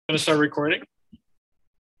Going to start recording.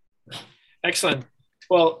 Excellent.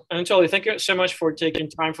 Well, Anatoly, thank you so much for taking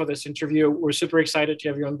time for this interview. We're super excited to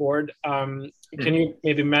have you on board. Can you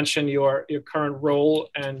maybe mention your current role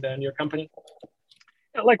and then your company?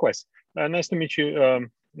 Yeah, likewise. Nice to meet you,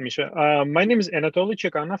 Misha. My name is Anatoly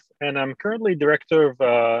Chikanov, and I'm currently Director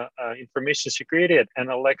of Information Security at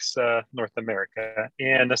Enel North America.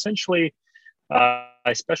 And essentially,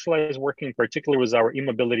 I specialize working particularly with our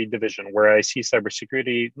e-mobility division, where I see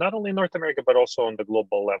cybersecurity not only in North America, but also on the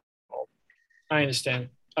global level. I understand.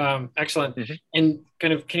 Excellent. And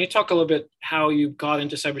kind of, can you talk a little bit how you got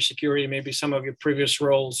into cybersecurity, maybe some of your previous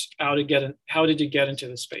roles, how did you get into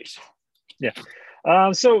this space? Yeah.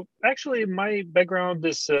 So actually, my background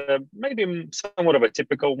is maybe somewhat of a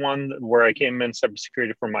typical one where I came in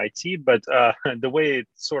cybersecurity from IT, but the way it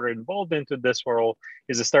sort of evolved into this world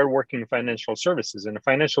is I started working in financial services. And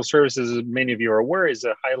financial services, as many of you are aware, is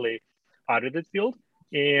a highly audited field.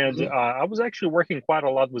 And I was actually working quite a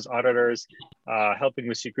lot with auditors, helping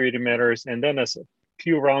with security matters. And then as a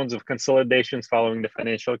few rounds of consolidations following the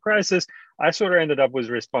financial crisis, I sort of ended up with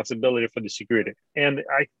responsibility for the security. And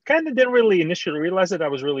I kind of didn't really initially realize that I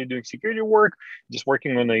was really doing security work, just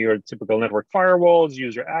working on your typical network firewalls,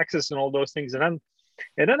 user access, and all those things. And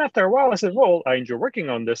then after a while, I said, well, I enjoy working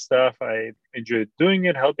on this stuff. I enjoy doing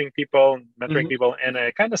it, helping people, mentoring people. And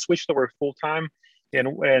I kind of switched over full time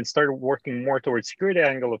and started working more towards security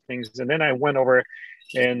angle of things. And then I went over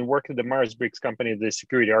and worked at the Myers-Briggs company, the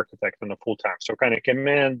security architect on a full time. So kind of came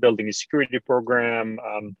in, building a security program,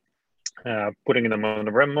 putting them on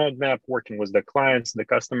a roadmap, working with the clients, the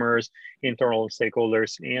customers, internal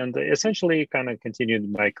stakeholders, and essentially kind of continued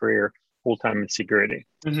my career full time in security.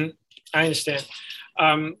 I understand.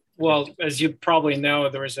 Well, as you probably know,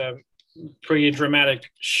 there was a pretty dramatic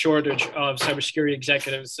shortage of cybersecurity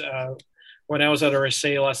executives. When I was at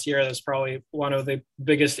RSA last year, that's probably one of the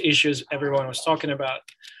biggest issues everyone was talking about.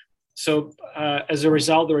 So as a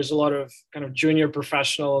result, there was a lot of kind of junior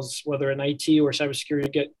professionals, whether in IT or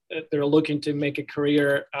cybersecurity, they're looking to make a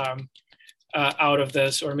career out of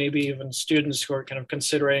this, or maybe even students who are kind of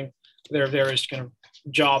considering their various kind of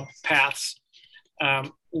job paths.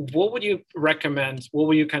 What would you recommend? What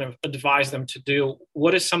would you kind of advise them to do?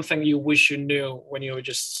 What is something you wish you knew when you were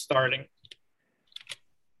just starting?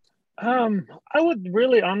 I would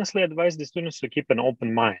really honestly advise the students to keep an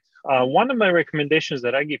open mind. One of my recommendations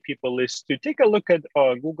that I give people is to take a look at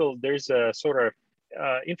Google. There's a sort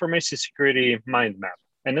of information security mind map.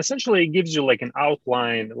 And essentially it gives you like an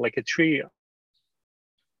outline, like a tree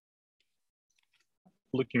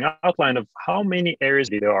looking outline of how many areas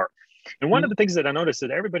there are. And one of the things that I noticed is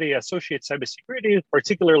that everybody associates cybersecurity,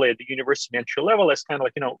 particularly at the university entry level, as kind of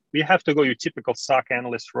like, we have to go your typical SOC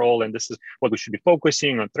analyst role, and this is what we should be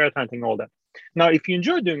focusing on, threat hunting, all that. Now, if you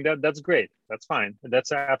enjoy doing that, that's great. That's fine.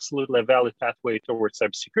 That's absolutely a valid pathway towards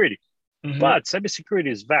cybersecurity. But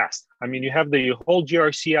cybersecurity is vast. I mean, you have the whole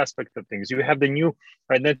GRC aspect of things. You have the new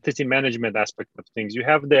identity management aspect of things. You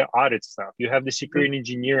have the audit stuff. You have the security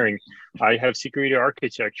engineering. I have security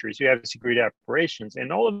architectures. You have security operations,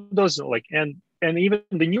 and all of those, and even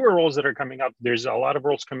the newer roles that are coming up. There's a lot of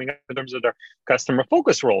roles coming up in terms of the customer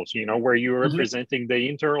focus roles. Where you're representing the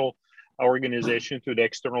internal organization to the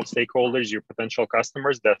external stakeholders, your potential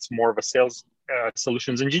customers. That's more of a sales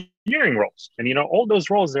solutions engineering roles. And, all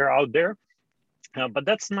those roles, they're out there. But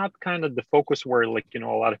that's not kind of the focus where, a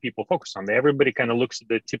lot of people focus on. Everybody kind of looks at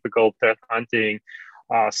the typical threat hunting,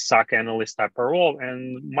 SOC analyst type of role.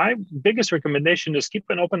 And my biggest recommendation is keep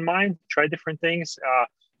an open mind, try different things.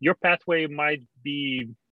 Your pathway might be,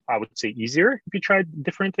 I would say, easier if you try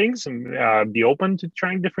different things and be open to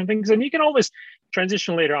trying different things. And you can always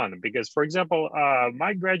transition later on, because, for example,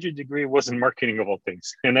 my graduate degree was in marketing of all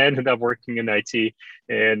things, and I ended up working in IT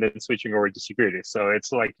and then switching over to security. So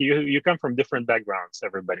it's like you come from different backgrounds,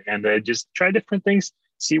 everybody, and just try different things,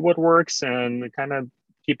 see what works, and kind of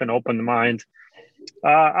keep an open mind.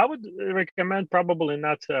 I would recommend probably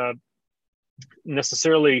not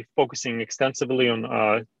necessarily focusing extensively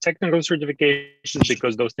on technical certifications,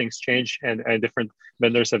 because those things change and different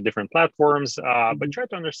vendors have different platforms, but try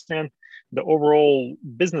to understand the overall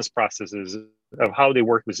business processes of how they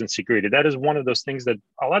work within security. That is one of those things that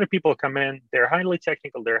a lot of people come in, they're highly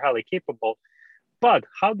technical, they're highly capable, but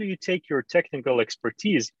how do you take your technical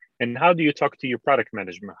expertise and how do you talk to your product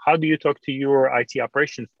management? How do you talk to your IT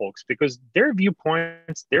operations folks? Because their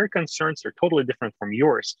viewpoints, their concerns are totally different from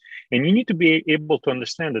yours. And you need to be able to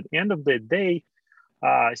understand at the end of the day,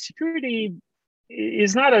 security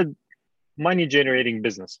is not money generating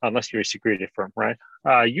business, unless you're a security firm, right?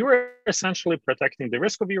 You're essentially protecting the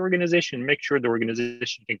risk of your organization, make sure the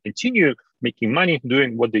organization can continue making money,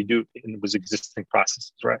 doing what they do with existing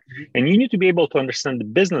processes, right? And you need to be able to understand the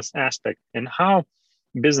business aspect and how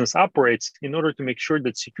business operates in order to make sure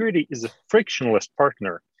that security is a frictionless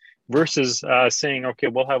partner versus saying, okay,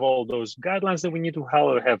 we'll have all those guidelines that we need to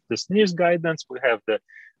have this NIST guidance, we have the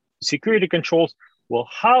security controls. Well,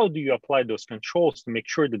 how do you apply those controls to make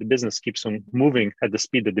sure that the business keeps on moving at the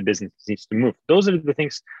speed that the business needs to move? Those are the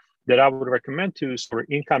things that I would recommend to for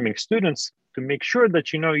incoming students to make sure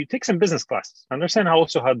that you take some business classes, understand how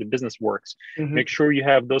the business works, make sure you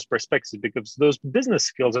have those perspectives, because those business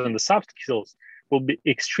skills and the soft skills will be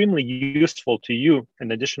extremely useful to you,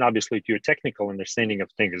 in addition, obviously, to your technical understanding of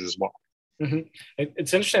things as well.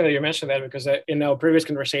 It's interesting that you mentioned that, because in our previous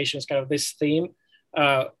conversations, kind of this theme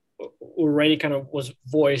already kind of was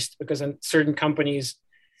voiced, because in certain companies,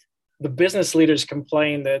 the business leaders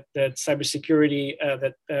complain that cybersecurity,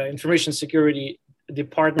 information security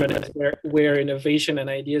department is where innovation and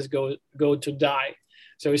ideas go to die.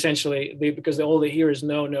 So essentially, because all they hear is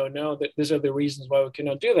no, that these are the reasons why we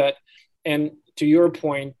cannot do that. And to your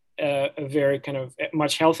point, a very kind of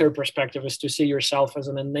much healthier perspective is to see yourself as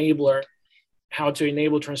an enabler, how to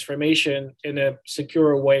enable transformation in a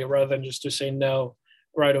secure way, rather than just to say no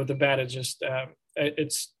right off the bat.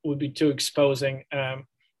 It would be too exposing.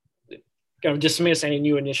 Kind of dismiss any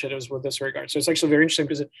new initiatives with this regard. So it's actually very interesting,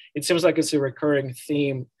 because it seems like it's a recurring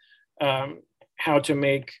theme, how to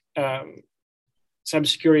make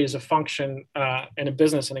cybersecurity as a function in a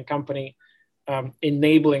business, in a company,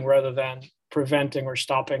 enabling rather than preventing or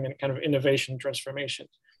stopping, and kind of innovation transformation.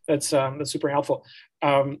 That's super helpful.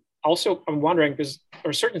 Also, I'm wondering, because there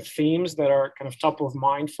are certain themes that are kind of top of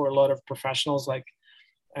mind for a lot of professionals, like,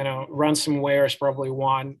 ransomware is probably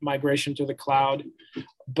one, migration to the cloud.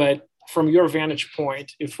 But from your vantage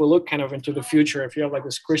point, if we look kind of into the future, if you have like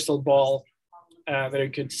this crystal ball that you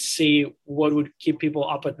could see what would keep people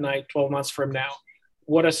up at night 12 months from now,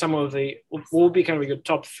 what will be kind of your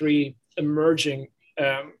top 3 emerging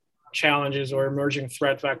challenges or emerging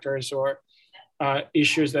threat vectors or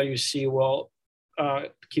issues that you see will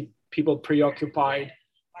keep people preoccupied,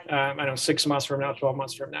 6 months from now, 12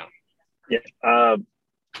 months from now? Yeah.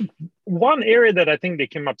 One area that I think they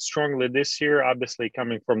came up strongly this year, obviously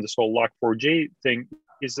coming from this whole Log4j thing,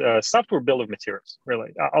 is software bill of materials.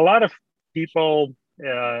 Really, a lot of people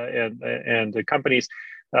and the companies,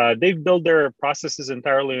 they've built their processes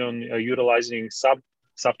entirely on utilizing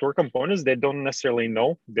software components they don't necessarily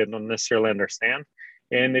know, they don't necessarily understand.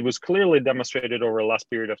 And it was clearly demonstrated over the last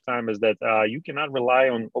period of time is that you cannot rely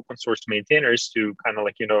on open source maintainers to kind of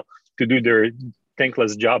to do their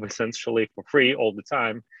thankless job essentially for free all the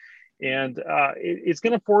time. And it's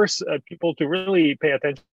going to force people to really pay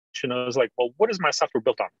attention. I was like, well, what is my software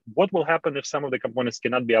built on? What will happen if some of the components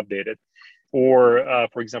cannot be updated? Or,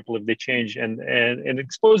 for example, if they change, and it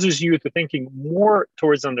exposes you to thinking more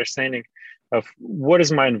towards understanding of what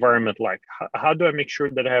is my environment like? How do I make sure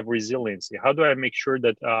that I have resiliency? How do I make sure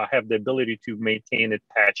that I have the ability to maintain it,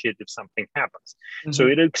 patch it if something happens? So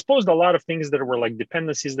it exposed a lot of things that were like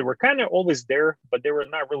dependencies that were kind of always there, but they were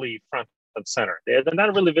not really front and center. They're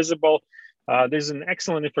not really visible. There's an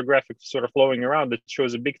excellent infographic sort of flowing around that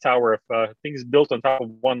shows a big tower of things built on top of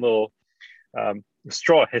one little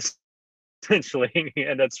straw, essentially,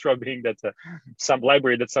 and that straw being some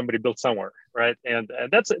library that somebody built somewhere, right? And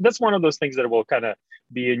that's one of those things that will kind of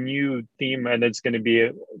be a new theme, and it's going to be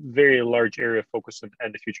a very large area of focus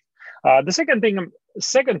in the future. The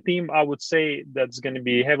second theme I would say that's going to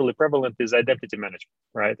be heavily prevalent is identity management,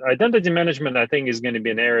 right? Identity management, I think, is going to be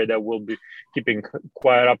an area that will be keeping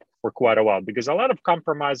quite up for quite a while, because a lot of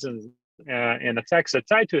compromises and attacks are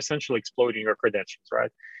tied to essentially exploiting your credentials,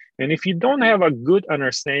 right? And if you don't have a good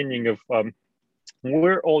understanding of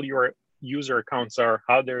where all your user accounts are,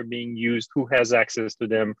 how they're being used, who has access to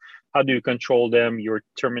them, how do you control them, your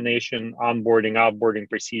termination, onboarding, offboarding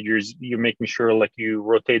procedures, you're making sure like you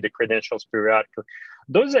rotate the credentials periodically.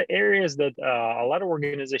 Those are areas that a lot of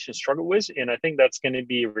organizations struggle with. And I think that's going to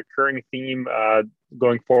be a recurring theme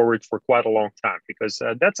going forward for quite a long time, because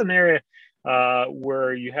that's an area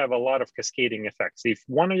where you have a lot of cascading effects. If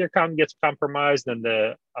one of your account gets compromised, then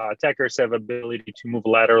the attackers have ability to move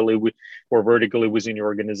laterally or vertically within your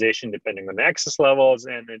organization, depending on the access levels,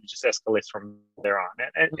 and it just escalates from there on.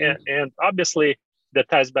 And obviously, that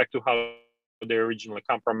ties back to how they originally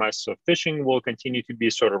compromised. So phishing will continue to be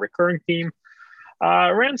a sort of recurring theme.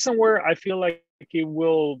 Ransomware, I feel like it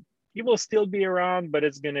will still be around, but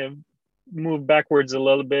it's going to move backwards a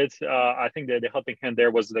little bit. I think that the helping hand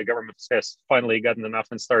there was the government has finally gotten enough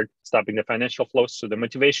and start stopping the financial flows. So the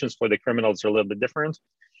motivations for the criminals are a little bit different.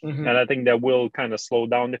 Mm-hmm. And I think that will kind of slow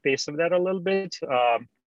down the pace of that a little bit.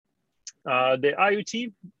 The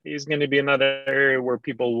IoT is going to be another area where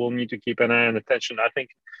people will need to keep an eye on attention. I think,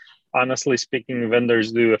 honestly speaking,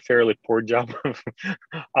 vendors do a fairly poor job of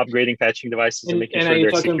upgrading patching devices and making sure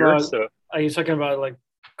they're secure. So, are you talking about like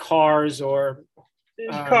cars or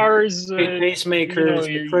cars,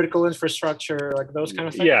 pacemakers, critical infrastructure, like those kind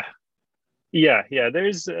of things? Yeah.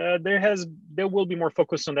 There will be more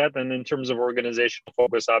focus on that, and in terms of organizational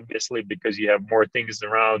focus, obviously, because you have more things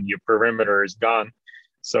around, your perimeter is gone.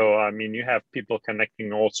 So, I mean, you have people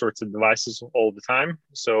connecting all sorts of devices all the time.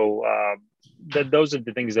 So, those are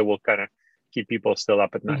the things that will kind of keep people still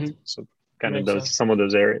up at night. Mm-hmm. So, kind of some of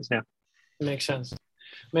those areas. Yeah. Makes sense.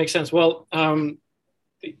 Well, kind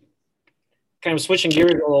of switching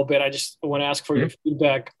gears a little bit, I just want to ask for your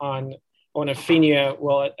feedback on Affinia.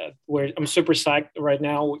 Well, I'm super psyched right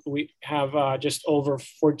now. We have just over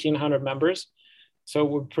 1,400 members. So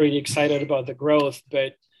we're pretty excited about the growth,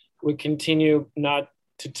 but we continue not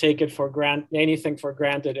to take it for anything for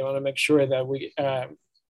granted. I want to make sure that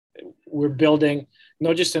we're building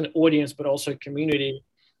not just an audience, but also a community.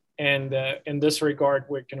 And in this regard,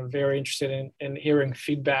 we're kind of very interested in hearing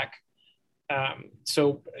feedback.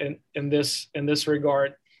 So in this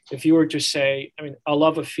regard, if you were to say, I mean, I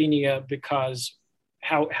love Affinia because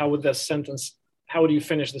how would you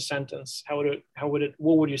finish the sentence? What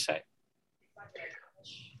would you say?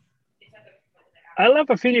 I love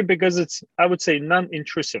Affinia because it's, I would say,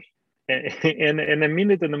 non-intrusive, and I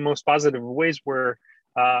mean it in the most positive ways, where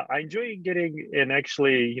I enjoy getting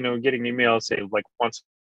getting emails, say like once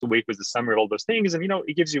a week with the summary of all those things, and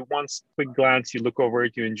it gives you one quick glance, you look over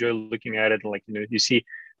it, you enjoy looking at it, and you see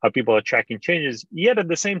how people are tracking changes. Yet at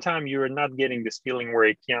the same time, you're not getting this feeling where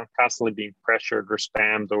you can't constantly being pressured or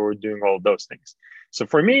spammed or doing all those things. So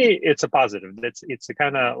for me, it's a positive. It's a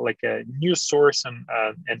kind of like a news source and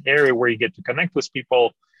an area where you get to connect with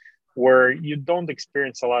people, where you don't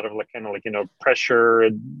experience a lot of pressure.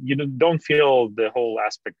 You don't feel the whole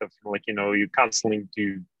aspect of you constantly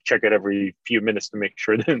do check it every few minutes to make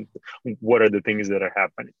sure that what are the things that are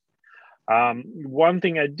happening. One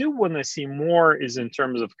thing I do want to see more is in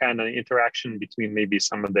terms of kind of interaction between maybe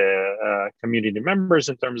some of the community members,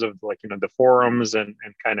 in terms of the forums and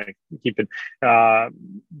kind of keep it.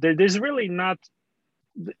 There's really not.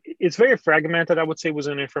 It's very fragmented, I would say, was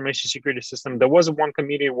an information security system. There was one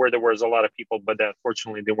community where there was a lot of people, but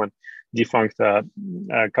unfortunately they went defunct a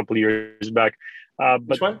couple of years back.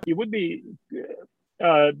 But it would be.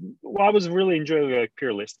 I was really enjoying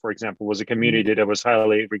Peerlist, for example, was a community that was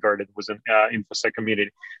highly regarded, was an InfoSec community.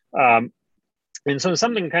 And so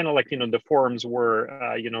something kind of the forums were,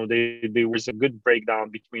 there was a good breakdown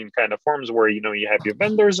between kind of forums where, you have your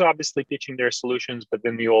vendors obviously pitching their solutions, but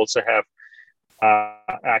then you also have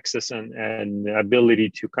access and ability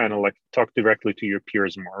to kind of talk directly to your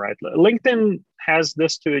peers more, right? LinkedIn has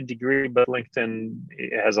this to a degree, but LinkedIn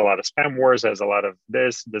has a lot of spam wars, has a lot of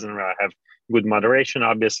this, doesn't really have good moderation,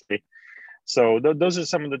 obviously. So those are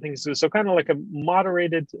some of the things. So kind of like a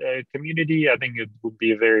moderated community, I think it would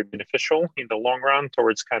be very beneficial in the long run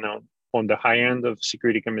towards kind of on the high end of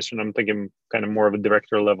security commission. I'm thinking kind of more of a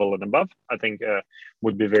director level and above. I think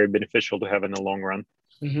would be very beneficial to have in the long run.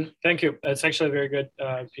 Mm-hmm. Thank you. That's actually a very good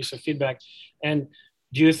piece of feedback. And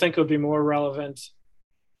do you think it would be more relevant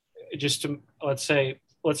just to, let's say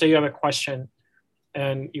you have a question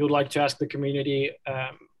and you would like to ask the community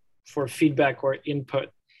for feedback or input?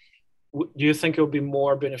 Do you think it would be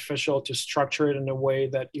more beneficial to structure it in a way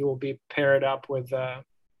that you will be paired up with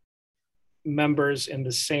members in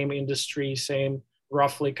the same industry, same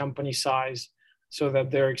roughly company size, so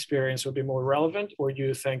that their experience would be more relevant? Or do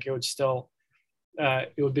you think it would still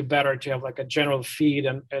it would be better to have a general feed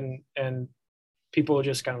and people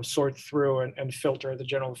just kind of sort through and filter the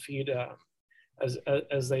general feed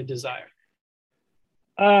as they desire?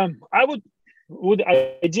 I would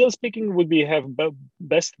ideally speaking would be have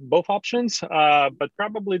both options, but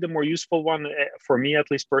probably the more useful one for me, at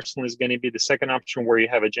least personally, is going to be the second option, where you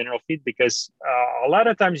have a general feed, because a lot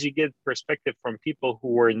of times you get perspective from people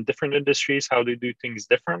who are in different industries, how they do things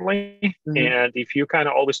differently. Mm-hmm. And if you kind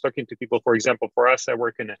of always talking to people, for example, for us, I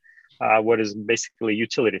work in what is basically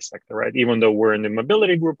utility sector, right? Even though we're in the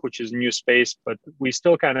mobility group, which is new space, but we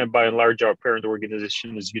still kind of by and large our parent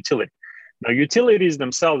organization is utility. Now, utilities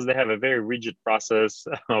themselves, they have a very rigid process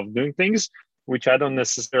of doing things, which I don't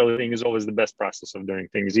necessarily think is always the best process of doing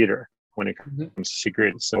things either when it comes to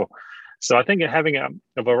security. So I think having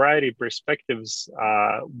a variety of perspectives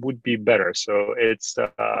would be better. So it's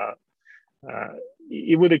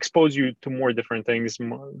it would expose you to more different things,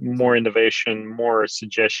 more innovation, more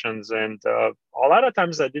suggestions. And a lot of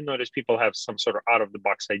times I did notice people have some sort of out of the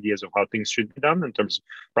box ideas of how things should be done in terms of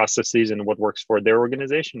processes and what works for their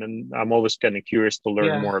organization. And I'm always kind of curious to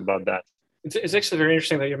learn more about that. It's actually very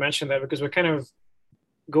interesting that you mentioned that, because we're kind of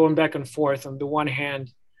going back and forth. On the one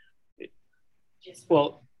hand,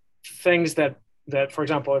 well, things that, for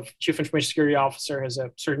example, if Chief Information Security Officer has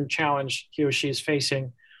a certain challenge he or she is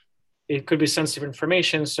facing, it could be sensitive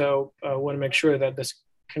information. So I want to make sure that this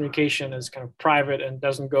communication is kind of private and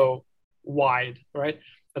doesn't go wide, right?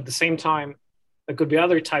 At the same time, there could be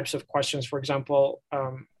other types of questions, for example,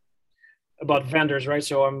 about vendors, right?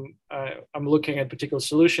 So I'm looking at a particular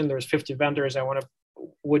solution. There's 50 vendors.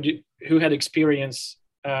 Who had experience,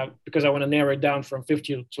 because I want to narrow it down from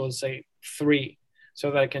 50 to, let's say, 3,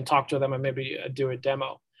 so that I can talk to them and maybe do a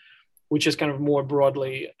demo, which is kind of more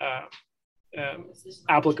broadly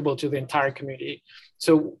applicable to the entire community.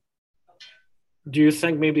 So do you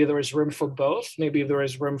think maybe there is room for both? Maybe there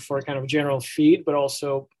is room for kind of general feed, but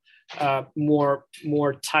also more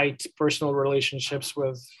tight personal relationships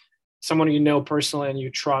with someone you know personally and you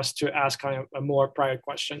trust to ask kind of a more private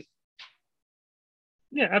question?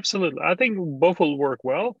 Yeah, absolutely. I think both will work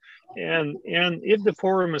well. And if the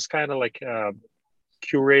forum is kind of like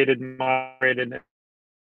curated, moderated,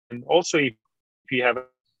 and also if you have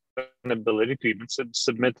an ability to even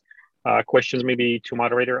submit questions maybe to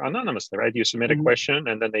moderator anonymously, right? You submit a question,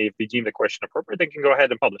 and then if they deem the question appropriate, they can go ahead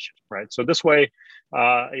and publish it, right? So this way,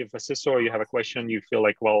 if a CISO, you have a question, you feel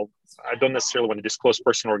like, well, I don't necessarily want to disclose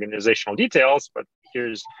personal organizational details, but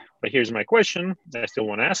here's my question. I still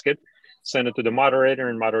want to ask it. Send it to the moderator,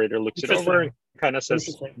 and moderator looks it over and kind of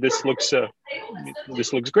says, this looks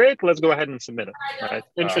great. Let's go ahead and submit it, right?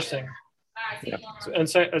 Interesting. Yeah. And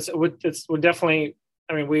so we're definitely,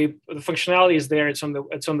 I mean, the functionality is there. It's on the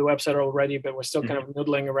website already, but we're still kind of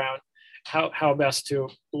noodling around how best to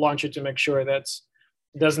launch it to make sure that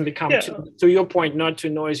doesn't become, to your point, not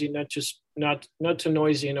too noisy, not too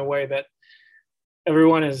noisy in a way that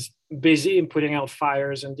everyone is busy and putting out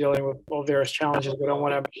fires and dealing with all various challenges. We don't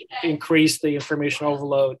want to increase the information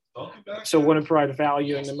overload. So we want to provide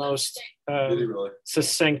value in the most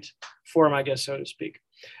succinct form, I guess, so to speak.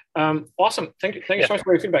 Awesome. Thank you so much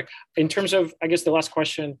for your feedback. In terms of, I guess, the last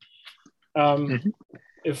question,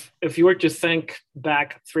 if you were to think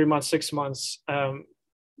back 3 months, 6 months,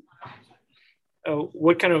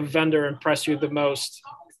 what kind of vendor impressed you the most?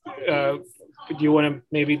 Do you want to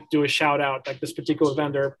maybe do a shout out, like this particular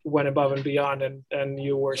vendor went above and beyond, and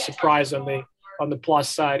you were surprised on the plus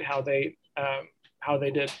side how they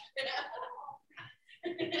did?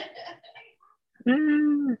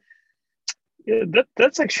 Yeah,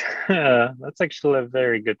 that's actually a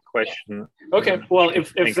very good question. Okay, well,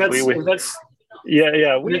 if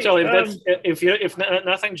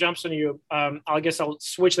nothing jumps on you, I guess I'll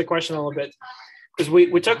switch the question a little bit, because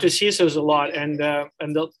we talk to CISOs a lot, and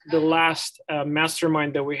the last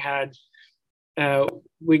mastermind that we had,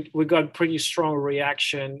 we got pretty strong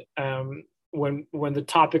reaction when the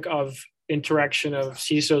topic of interaction of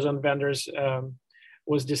CISOs and vendors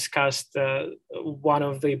was discussed. One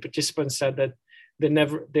of the participants said that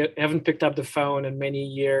they haven't picked up the phone in many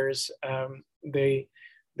years. They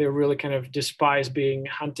really kind of despise being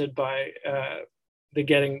hunted by. They're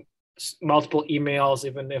getting multiple emails,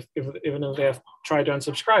 even if they have tried to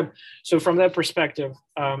unsubscribe. So from that perspective,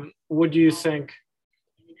 what do you think,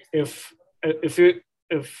 if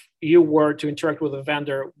you were to interact with a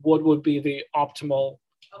vendor, what would be the optimal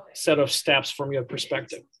set of steps from your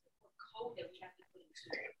perspective?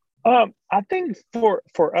 I think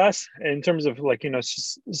for us, in terms of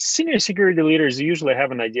senior security leaders usually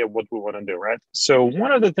have an idea of what we want to do, right? So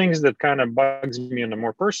one of the things that kind of bugs me on a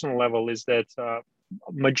more personal level is that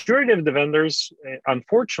majority of the vendors,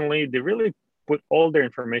 unfortunately, they really put all their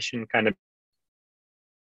information kind of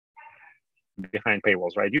behind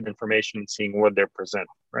paywalls, right? You have information, seeing what they're presenting,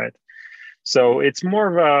 right? So it's more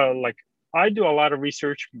of a I do a lot of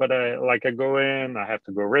research, but I go in, I have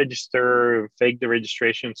to go register, fake the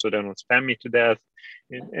registration so they don't spam me to death.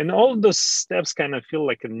 And all of those steps kind of feel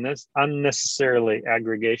like an unnecessarily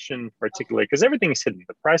aggregation, particularly because everything is hidden.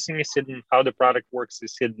 The pricing is hidden, how the product works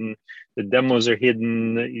is hidden, the demos are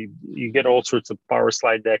hidden, you get all sorts of power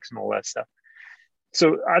slide decks and all that stuff.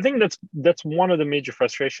 So I think that's one of the major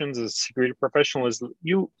frustrations as a security professional is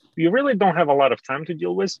you really don't have a lot of time to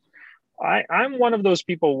deal with. I'm one of those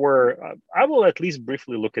people where I will at least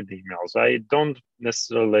briefly look at the emails. I don't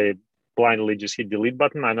necessarily blindly just hit delete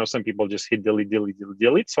button. I know some people just hit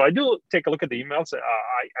delete. So I do take a look at the emails.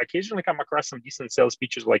 I occasionally come across some decent sales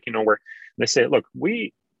pitches, where they say, look,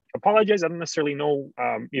 we apologize. I don't necessarily know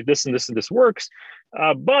if this and this and this works,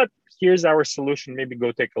 but here's our solution. Maybe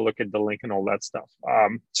go take a look at the link and all that stuff.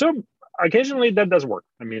 So occasionally that does work.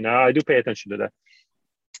 I mean, I do pay attention to that.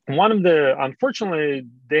 Unfortunately,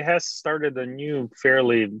 they has started a new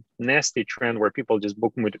fairly nasty trend where people just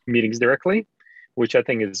book meetings directly, which I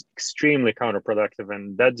think is extremely counterproductive.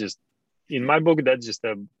 And that just, in my book, that's just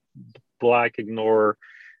a black ignore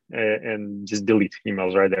and just delete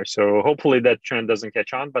emails right there. So hopefully that trend doesn't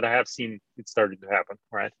catch on, but I have seen it started to happen,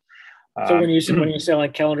 right? So when you say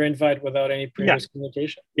like calendar invite without any previous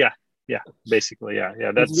communication? Yeah, basically,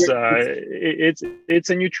 yeah. That's it's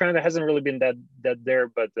a new trend that hasn't really been that there,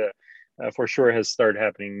 but for sure has started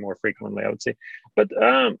happening more frequently, I would say. But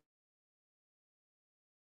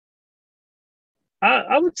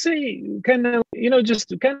I would say kind of,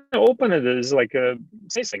 just kind of open it as like a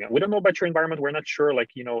saying, we don't know about your environment. We're not sure, like,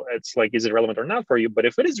 it's like, is it relevant or not for you? But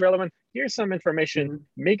if it is relevant, here's some information,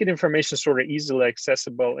 make it information sort of easily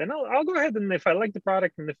accessible. And I'll go ahead, and if I like the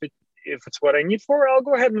product and if it's what I need for, I'll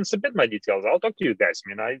go ahead and submit my details. I'll talk to you guys. I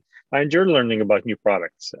mean, I enjoy learning about new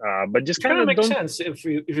products, but just kind of makes sense. If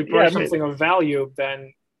you provide something of value,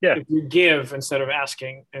 then if you give instead of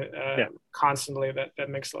asking constantly, that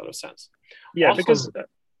makes a lot of sense. Yeah, awesome.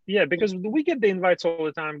 because we get the invites all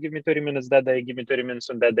the time. Give me 30 minutes that day. Give me 30 minutes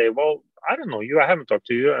on that day. Well, I don't know you. I haven't talked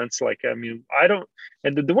to you. And it's like, I mean, I don't.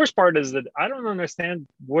 And the worst part is that I don't understand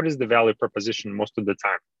what is the value proposition most of the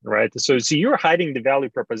time, right? So you're hiding the value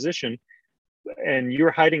proposition, and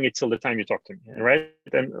you're hiding it till the time you talk to me, right?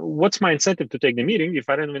 And what's my incentive to take the meeting if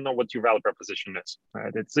I don't even know what your value proposition is,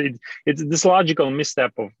 right? It's this logical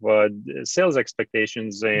misstep of sales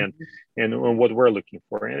expectations and what we're looking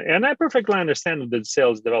for. And I perfectly understand that the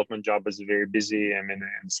sales development job is very busy. I mean,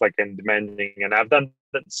 it's like demanding, and I've done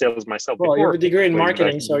that sales myself before. You have a degree in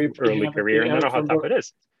marketing, so you early career, and I know how tough it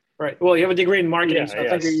is. Right. Well, you have a degree in marketing, so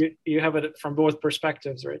I think you have it from both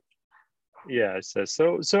perspectives, right? Yeah,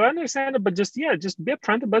 so I understand it, but just be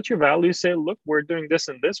upfront about your value. Say, look, we're doing this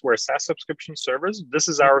and this. We're a SaaS subscription service. This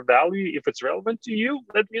is our value. If it's relevant to you,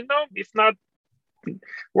 let me know. If not,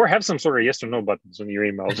 or have some sort of yes or no buttons on your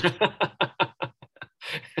emails.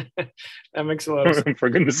 That makes a lot of sense. For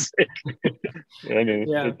goodness sake. I mean,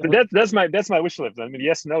 that's my wish list. I mean,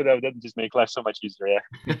 yes, no, that would just make life so much easier.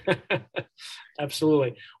 Yeah.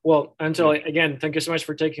 Absolutely. Well, Anatoly, again, thank you so much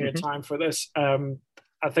for taking the time for this.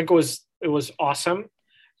 I think it was awesome.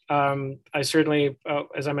 I certainly,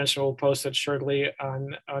 as I mentioned, we'll post it shortly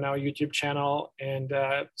on our YouTube channel, and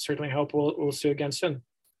certainly hope we'll see you again soon.